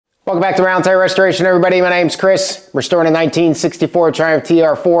Welcome back to Roundtail Restoration, everybody. My name's Chris. Restoring a 1964 Triumph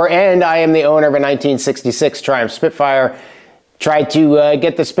TR4, and I am the owner of a 1966 Triumph Spitfire. Tried to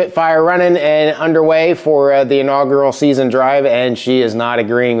get the Spitfire running and underway for the inaugural season drive, and she is not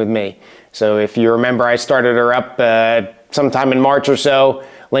agreeing with me. So if you remember, I started her up sometime in March or so.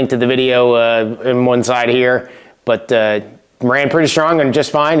 Link to the video in one side here, but ran pretty strong and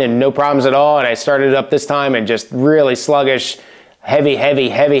just fine and no problems at all. And I started it up this time and just really sluggish, heavy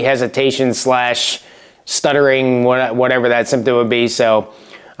hesitation slash stuttering, whatever that symptom would be. So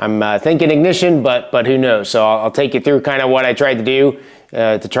I'm thinking ignition, but who knows? So I'll take you through kind of what I tried to do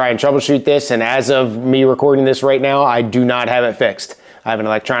to try and troubleshoot this. And as of me recording this right now, I do not have it fixed. I have an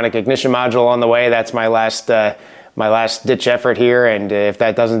electronic ignition module on the way. That's my last ditch effort here. And if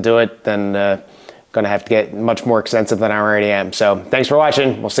that doesn't do it, then gonna have to get much more extensive than I already am. So thanks for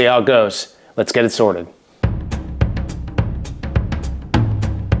watching. We'll see how it goes. Let's get it sorted.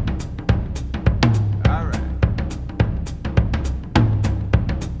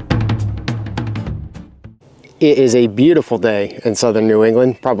 It is a beautiful day in southern New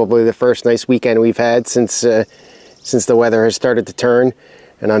England. Probably the first nice weekend we've had since the weather has started to turn.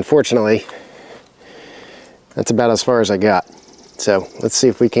 And unfortunately, that's about as far as I got. So let's see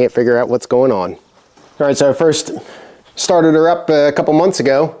if we can't figure out what's going on. All right, so I first started her up a couple months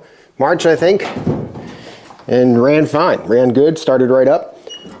ago, March I think, and ran fine, ran good, started right up,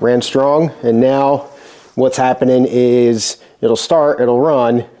 ran strong, and now what's happening is it'll start, it'll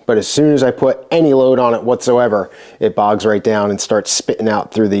run, but as soon as I put any load on it whatsoever, it bogs right down and starts spitting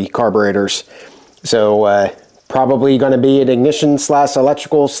out through the carburetors. So probably going to be an ignition slash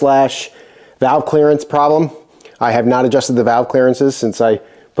electrical slash valve clearance problem. I have not adjusted the valve clearances since I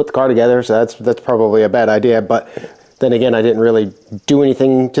put the car together, so that's probably a bad idea. But then again, I didn't really do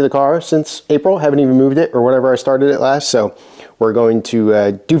anything to the car since April. Haven't even moved it or whatever I started it last. So we're going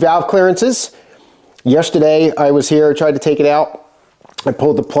to do valve clearances. Yesterday I was here, tried to take it out. I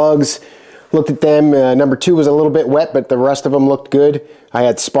pulled the plugs, looked at them. Number 2 was a little bit wet, but the rest of them looked good. I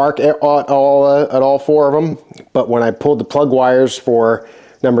had spark at all 4 of them, but when I pulled the plug wires for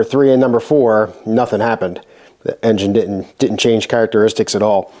number 3 and number 4, nothing happened. The engine didn't change characteristics at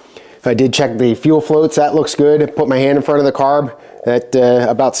all. I did check the fuel floats. That looks good. I put my hand in front of the carb. That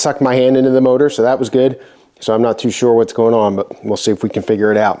about sucked my hand into the motor, so that was good. So I'm not too sure what's going on, but we'll see if we can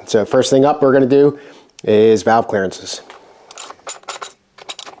figure it out. So first thing up we're going to do is valve clearances.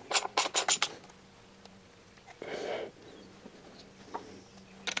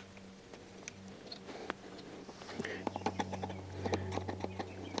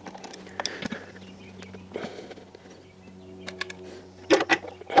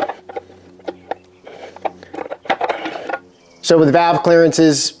 So with valve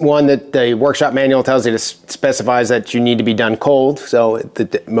clearances, one that the workshop manual tells you to specifies that you need to be done cold, so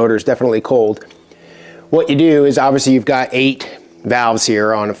the motor is definitely cold. What you do is obviously you've got 8 valves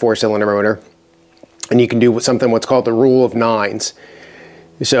here on a 4-cylinder motor, and you can do something what's called the rule of 9s.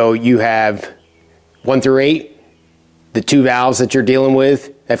 So you have 1 through 8, the 2 valves that you're dealing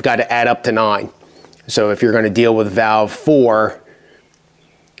with have got to add up to 9. So if you're going to deal with valve 4,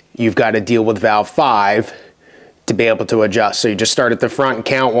 you've got to deal with valve 5 to be able to adjust. So you just start at the front and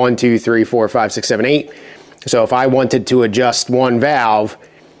count 1, 2, 3, 4, 5, 6, 7, 8. So if I wanted to adjust one valve,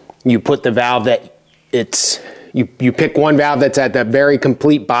 you put the valve that you pick one valve that's at the very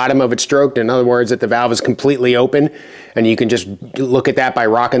complete bottom of its stroke. In other words, that the valve is completely open, and you can just look at that by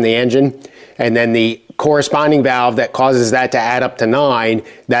rocking the engine. And then the corresponding valve that causes that to add up to 9,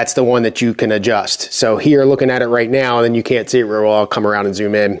 that's the one that you can adjust. So here, looking at it right now, then you can't see it real well. I'll come around and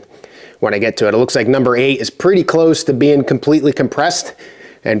zoom in when I get to it. It looks like number 8 is pretty close to being completely compressed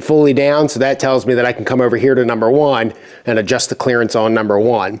and fully down, so that tells me that I can come over here to number 1 and adjust the clearance on number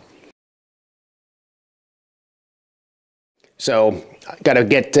 1. So got to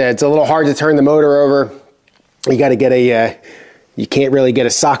get, it's a little hard to turn the motor over. You got to get you can't really get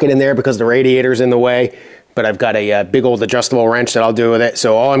a socket in there because the radiator's in the way, but I've got a big old adjustable wrench that I'll do with it.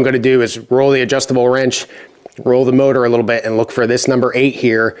 So all I'm going to do is roll the adjustable wrench, roll the motor a little bit, and look for this number 8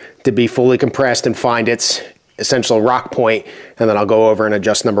 here to be fully compressed and find its essential rock point, and then I'll go over and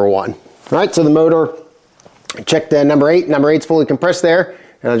adjust number 1. All right, so the motor, check the number 8. Number 8's fully compressed there,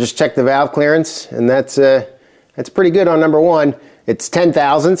 and I'll just check the valve clearance, and that's pretty good on number 1. It's 10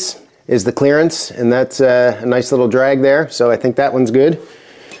 thousandths is the clearance, and that's a nice little drag there, so I think that one's good.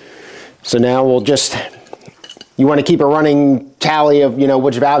 So now we'll just, you want to keep a running tally of, you know,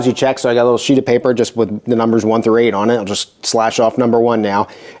 which valves you check. So I got a little sheet of paper just with the numbers 1 through 8 on it. I'll just slash off number 1 now.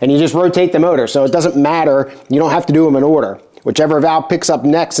 And you just rotate the motor. So it doesn't matter. You don't have to do them in order. Whichever valve picks up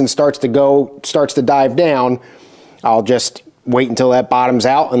next and starts to dive down, I'll just wait until that bottoms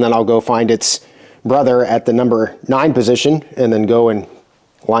out, and then I'll go find its brother at the number 9 position and then go and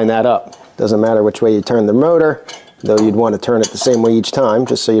line that up. Doesn't matter which way you turn the motor, though you'd want to turn it the same way each time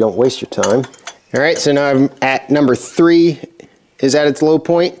just so you don't waste your time. All right, so now I'm at number 3 is at its low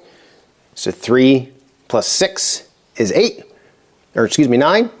point. So 3 plus 6 is 8, or excuse me,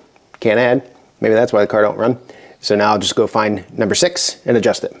 9. Can't add. Maybe that's why the car don't run. So now I'll just go find number 6 and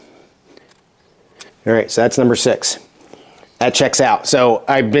adjust it. All right, so that's number 6. That checks out. So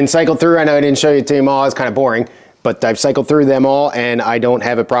I've been cycled through. I know I didn't show you to them all. It's kind of boring, but I've cycled through them all, and I don't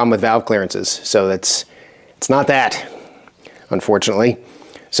have a problem with valve clearances. So it's not that, unfortunately.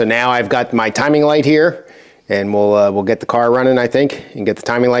 So now I've got my timing light here, and we'll get the car running, I think, and get the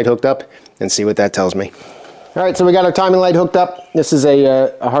timing light hooked up and see what that tells me. All right, so we got our timing light hooked up. This is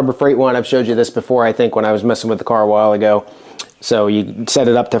a Harbor Freight one. I've showed you this before, I think, when I was messing with the car a while ago. So you set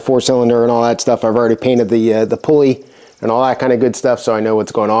it up to 4-cylinder and all that stuff. I've already painted the pulley and all that kind of good stuff, so I know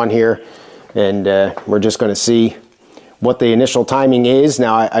what's going on here. And we're just going to see what the initial timing is.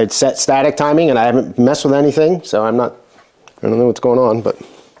 Now, I'd set static timing, and I haven't messed with anything, so I don't know what's going on, but...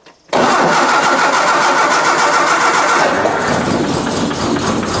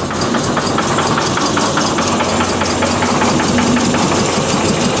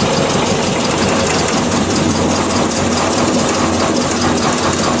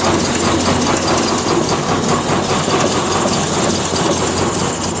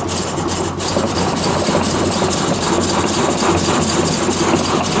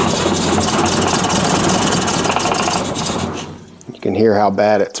 You can hear how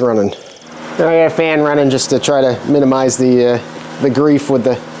bad it's running. I got a fan running just to try to minimize the grief with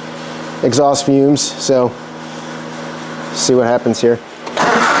the exhaust fumes. So, see what happens here.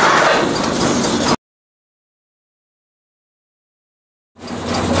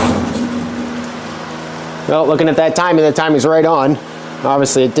 Well, looking at that timing, the timing's right on.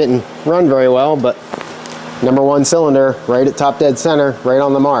 Obviously, it didn't run very well, but number 1 cylinder, right at top dead center, right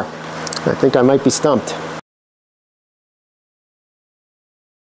on the mark. I think I might be stumped.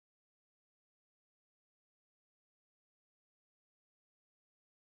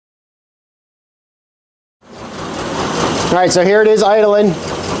 All right, so here it is idling,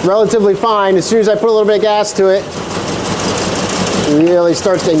 relatively fine. As soon as I put a little bit of gas to it, it really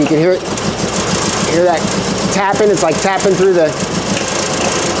starts to, and you can hear it, hear that tapping. It's like tapping through the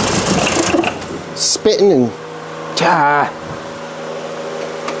spitting and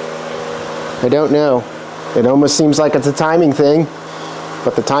I don't know. It almost seems like it's a timing thing,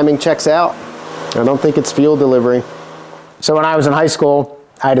 but the timing checks out. I don't think it's fuel delivery. So when I was in high school,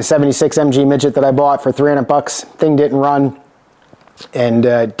 I had a 76 MG midget that I bought for 300 bucks. Thing didn't run, and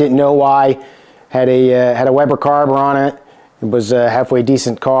didn't know why. Had a Weber carburetor on it. It was a halfway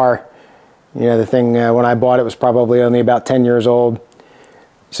decent car. You know, the thing when I bought it was probably only about 10 years old.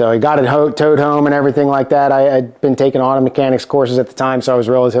 So I got it towed home and everything like that. I'd been taking auto mechanics courses at the time, so I was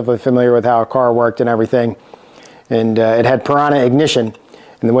relatively familiar with how a car worked and everything. And it had Piranha ignition.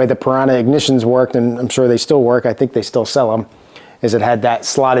 And the way the Piranha ignitions worked, and I'm sure they still work, I think they still sell them, is it had that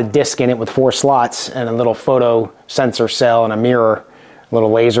slotted disc in it with 4 slots and a little photo sensor cell and a mirror, a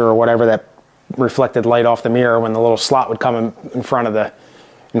little laser or whatever that reflected light off the mirror. When the little slot would come in front of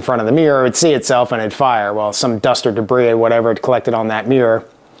the mirror, it would see itself and it'd fire. Well, some dust or debris or whatever had collected on that mirror.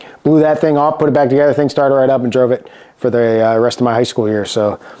 Blew that thing off, put it back together, thing started right up and drove it for the rest of my high school year.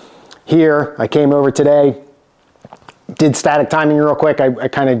 So here, I came over today, did static timing real quick. I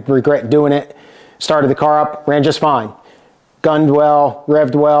kind of regret doing it. Started the car up, ran just fine. Gunned well,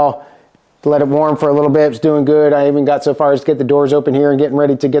 revved well, let it warm for a little bit, it was doing good. I even got so far as to get the doors open here and getting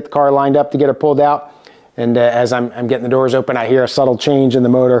ready to get the car lined up to get it pulled out. And as I'm getting the doors open, I hear a subtle change in the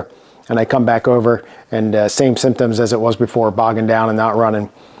motor, and I come back over, and same symptoms as it was before, bogging down and not running.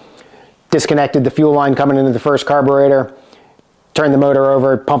 Disconnected the fuel line coming into the first carburetor, turned the motor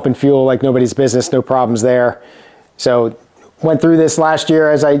over, pumping fuel like nobody's business, no problems there. So went through this last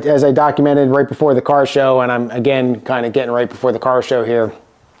year as I documented right before the car show, and I'm again kind of getting right before the car show here,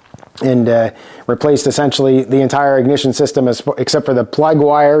 and replaced essentially the entire ignition system except for the plug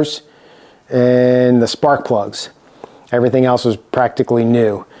wires and the spark plugs. Everything else was practically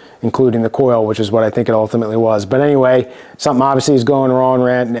new, including the coil, which is what I think it ultimately was. But anyway, something obviously is going wrong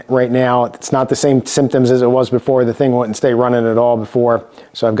right now. It's not the same symptoms as it was before. The thing wouldn't stay running at all before,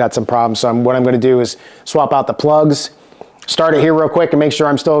 so I've got some problems. So what I'm going to do is swap out the plugs, start it here real quick and make sure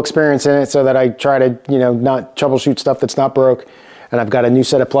I'm still experiencing it so that I try to, you know, not troubleshoot stuff that's not broke. And I've got a new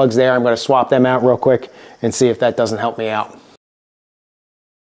set of plugs there. I'm going to swap them out real quick and see if that doesn't help me out.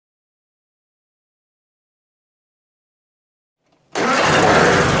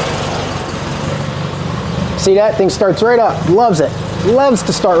 See that? Thing starts right up. Loves it. Loves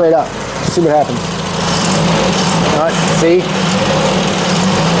to start right up. Let's see what happens. All right, see?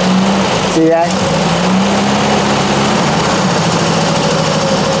 See that?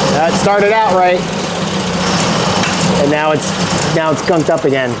 That started out right. And now it's gunked up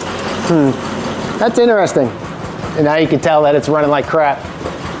again. That's interesting. And now you can tell that it's running like crap.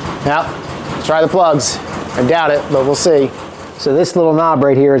 Now, let's try the plugs. I doubt it, but we'll see. So this little knob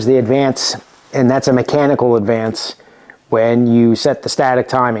right here is the advance, and that's a mechanical advance when you set the static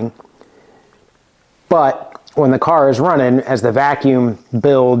timing. But when the car is running, as the vacuum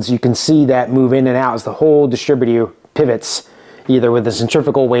builds, you can see that move in and out as the whole distributor pivots, either with the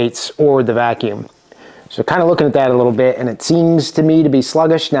centrifugal weights or the vacuum. So kind of looking at that a little bit, and it seems to me to be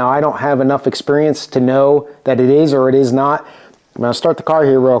sluggish. Now, I don't have enough experience to know that it is or it is not. I'm gonna start the car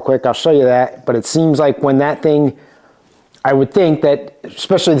here real quick. I'll show you that. But it seems like when that thing, I would think that,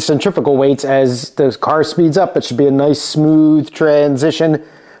 especially the centrifugal weights, as the car speeds up, it should be a nice smooth transition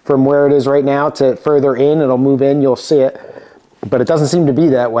from where it is right now to further in. It'll move in, you'll see it. But it doesn't seem to be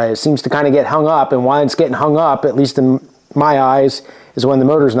that way. It seems to kind of get hung up, and why it's getting hung up, at least in my eyes, is when the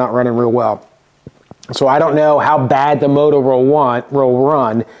motor's not running real well. So I don't know how bad the motor will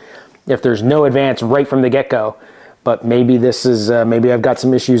run if there's no advance right from the get-go. But maybe this is, maybe I've got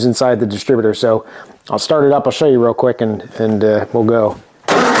some issues inside the distributor. So I'll start it up, I'll show you real quick, and we'll go.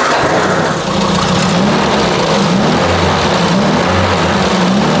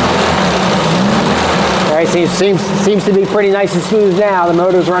 All right, seems to be pretty nice and smooth now. The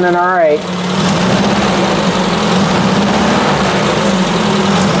motor's running all right.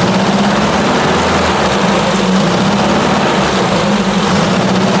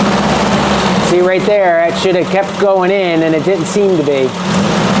 See right there, it should have kept going in, and it didn't seem to be.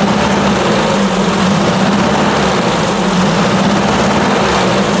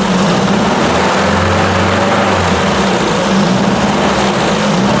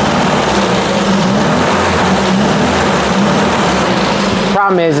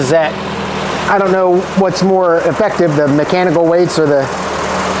 Problem is that I don't know what's more effective, the mechanical weights or the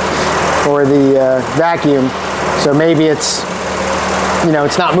vacuum. So maybe it's, you know,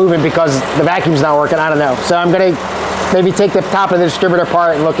 it's not moving because the vacuum's not working. I don't know. So I'm gonna maybe take the top of the distributor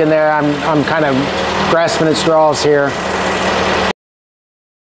apart and look in there. I'm kind of grasping at straws here.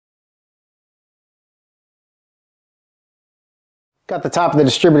 Got the top of the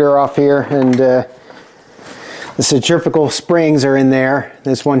distributor off here, and the centrifugal springs are in there.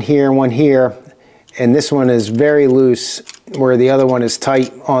 This one here and one here, and this one is very loose, where the other one is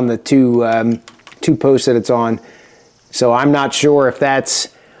tight on the two posts that it's on. So I'm not sure if that's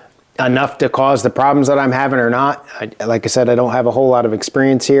enough to cause the problems that I'm having or not. Like I said, I don't have a whole lot of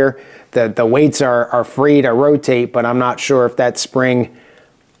experience here. The weights are free to rotate, but I'm not sure if that spring,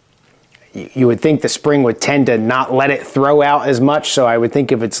 you would think the spring would tend to not let it throw out as much. So I would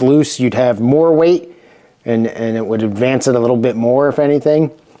think if it's loose, you'd have more weight, and it would advance it a little bit more, if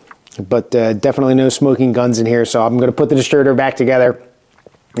anything. But definitely no smoking guns in here. So I'm going to put the distributor back together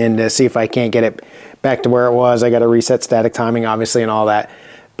and see if I can't get it back to where it was. I got to reset static timing, obviously, and all that.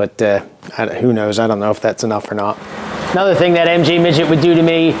 But who knows? I don't know if that's enough or not. Another thing that MG Midget would do to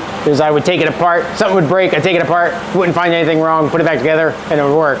me is I would take it apart. Something would break. I'd take it apart. Wouldn't find anything wrong. Put it back together, and it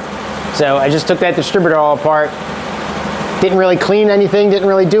would work. So I just took that distributor all apart. Didn't really clean anything. Didn't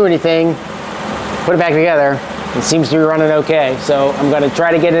really do anything. Put it back together. It seems to be running okay. So I'm going to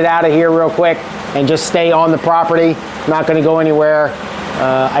try to get it out of here real quick and just stay on the property. I'm not going to go anywhere.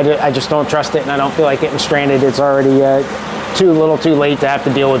 I just don't trust it, and I don't feel like getting stranded. It's already too late to have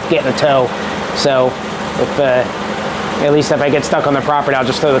to deal with getting a tow. So if at least if I get stuck on the property, I'll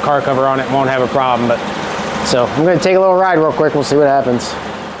just throw the car cover on it and won't have a problem. But so I'm going to take a little ride real quick. We'll see what happens.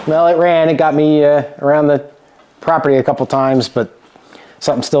 Well, it ran. It got me around the property a couple times, but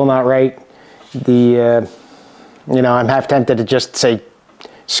something's still not right. You know, I'm half tempted to just say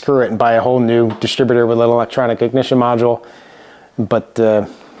screw it and buy a whole new distributor with an electronic ignition module. But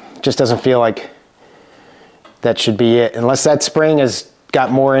just doesn't feel like that should be it, unless that spring has got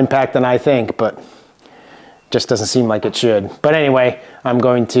more impact than I think, but just doesn't seem like it should. But anyway, I'm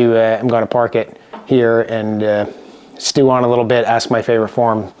going to park it here and stew on a little bit, ask my favorite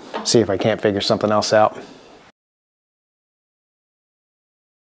form, see if I can't figure something else out.